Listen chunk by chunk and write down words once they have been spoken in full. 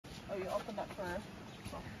you. Open that for her.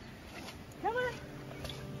 Come on.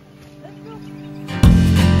 Let's go.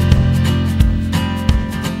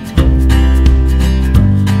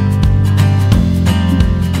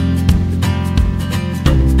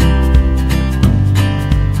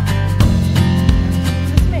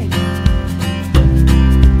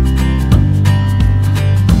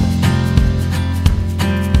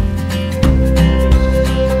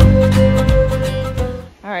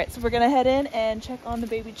 Alright, so we're gonna head in and check on the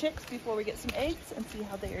baby chicks before we get some eggs and see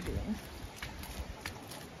how they are doing.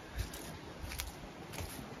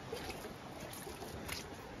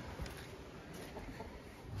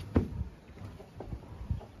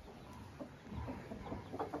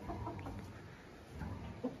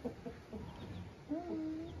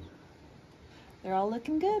 They're all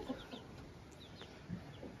looking good.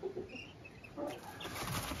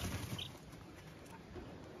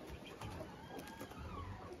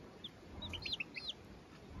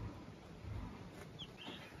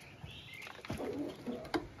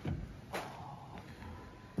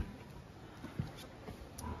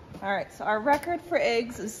 All right, so our record for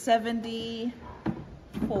eggs is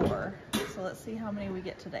 74. So let's see how many we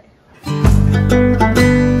get today.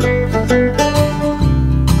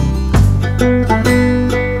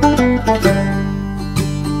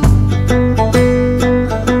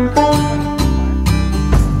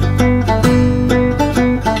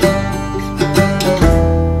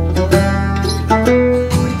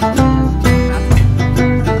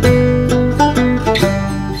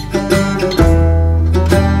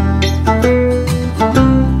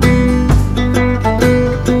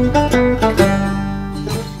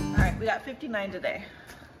 Today.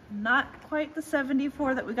 Not quite the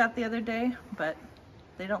 74 that we got the other day, but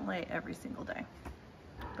they don't lay every single day.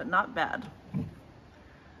 But not bad.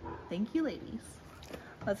 Thank you, ladies.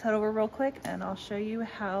 Let's head over real quick and I'll show you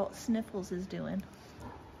how Sniffles is doing.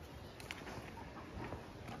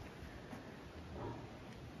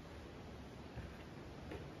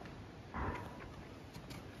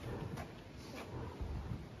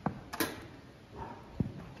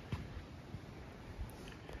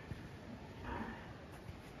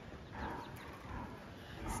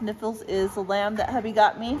 Sniffles is the lamb that hubby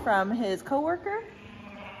got me from his coworker.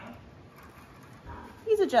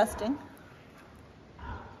 He's adjusting.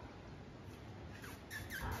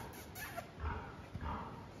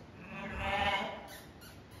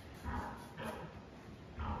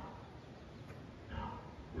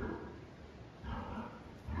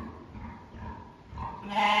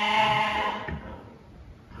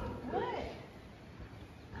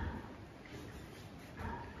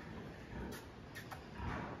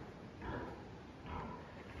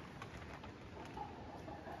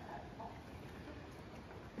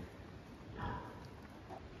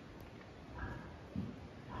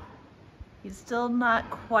 He's still not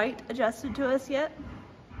quite adjusted to us yet,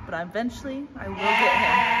 but eventually I will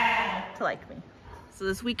get him to like me. So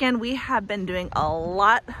this weekend we have been doing a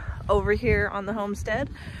lot over here on the homestead.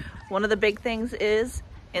 One of the big things is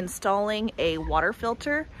installing a water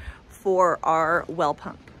filter for our well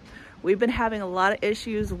pump. We've been having a lot of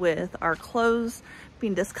issues with our clothes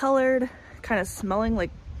being discolored, kind of smelling like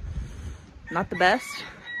not the best.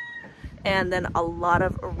 And then a lot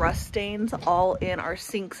of rust stains all in our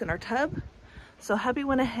sinks and our tub. So hubby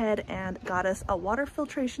went ahead and got us a water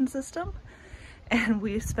filtration system, and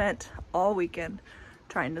we spent all weekend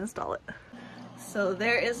trying to install it. So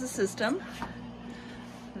there is the system.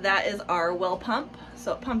 That is our well pump.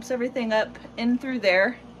 So it pumps everything up in through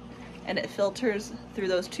there, and it filters through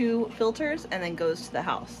those two filters and then goes to the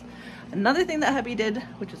house. Another thing that hubby did,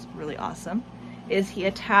 which is really awesome, is he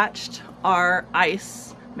attached our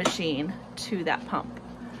ice machine to that pump.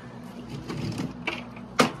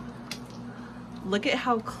 Look at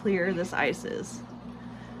how clear this ice is.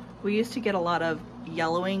 We used to get a lot of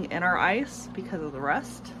yellowing in our ice because of the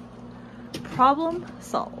rust. Problem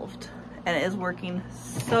solved, and it is working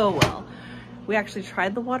so well. We actually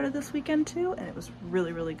tried the water this weekend too, and it was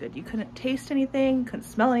really, really good. You couldn't taste anything, couldn't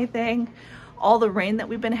smell anything. All the rain that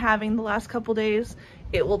we've been having the last couple days,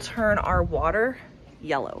 it will turn our water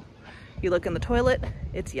yellow. You look in the toilet,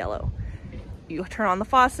 it's yellow. You turn on the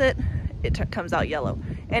faucet, it comes out yellow.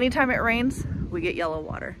 Anytime it rains, we get yellow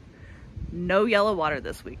water. No yellow water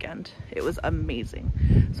this weekend. It was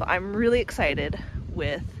amazing. So I'm really excited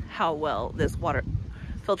with how well this water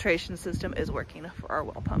filtration system is working for our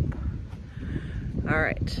well pump. All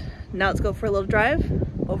right, now let's go for a little drive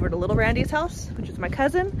over to little Randy's house, which is my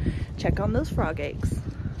cousin, check on those frog eggs.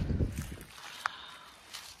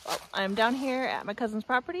 Well, I'm down here at my cousin's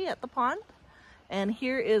property at the pond, and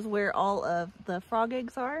here is where all of the frog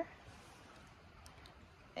eggs are.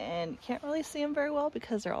 and you can't really see them very well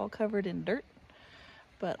because they're all covered in dirt,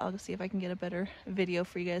 but I'll see if I can get a better video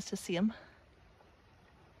for you guys to see them.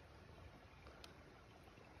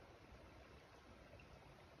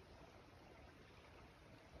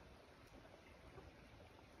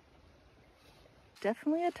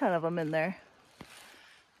 Definitely a ton of them in there.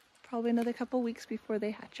 Probably another couple weeks before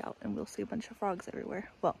they hatch out and we'll see a bunch of frogs everywhere.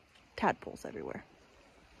 Well, tadpoles everywhere.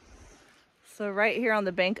 So right here on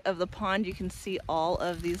the bank of the pond, you can see all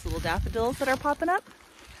of these little daffodils that are popping up.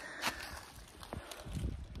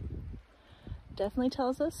 Definitely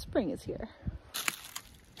tells us spring is here.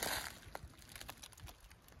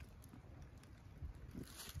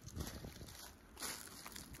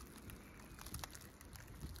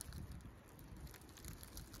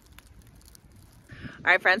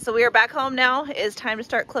 All right, friends, so we are back home now. It is time to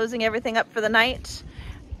start closing everything up for the night.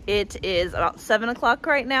 It is about 7 o'clock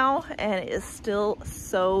right now, and it is still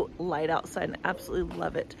so light outside, and I absolutely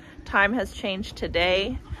love it. Time has changed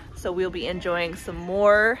today, so we'll be enjoying some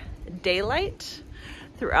more daylight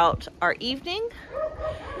throughout our evening.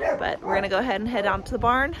 But we're gonna go ahead and head out to the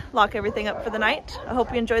barn, lock everything up for the night. I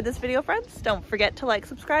hope you enjoyed this video, friends. Don't forget to like,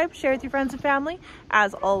 subscribe, share with your friends and family.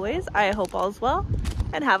 As always, I hope all is well,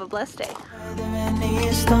 and have a blessed day.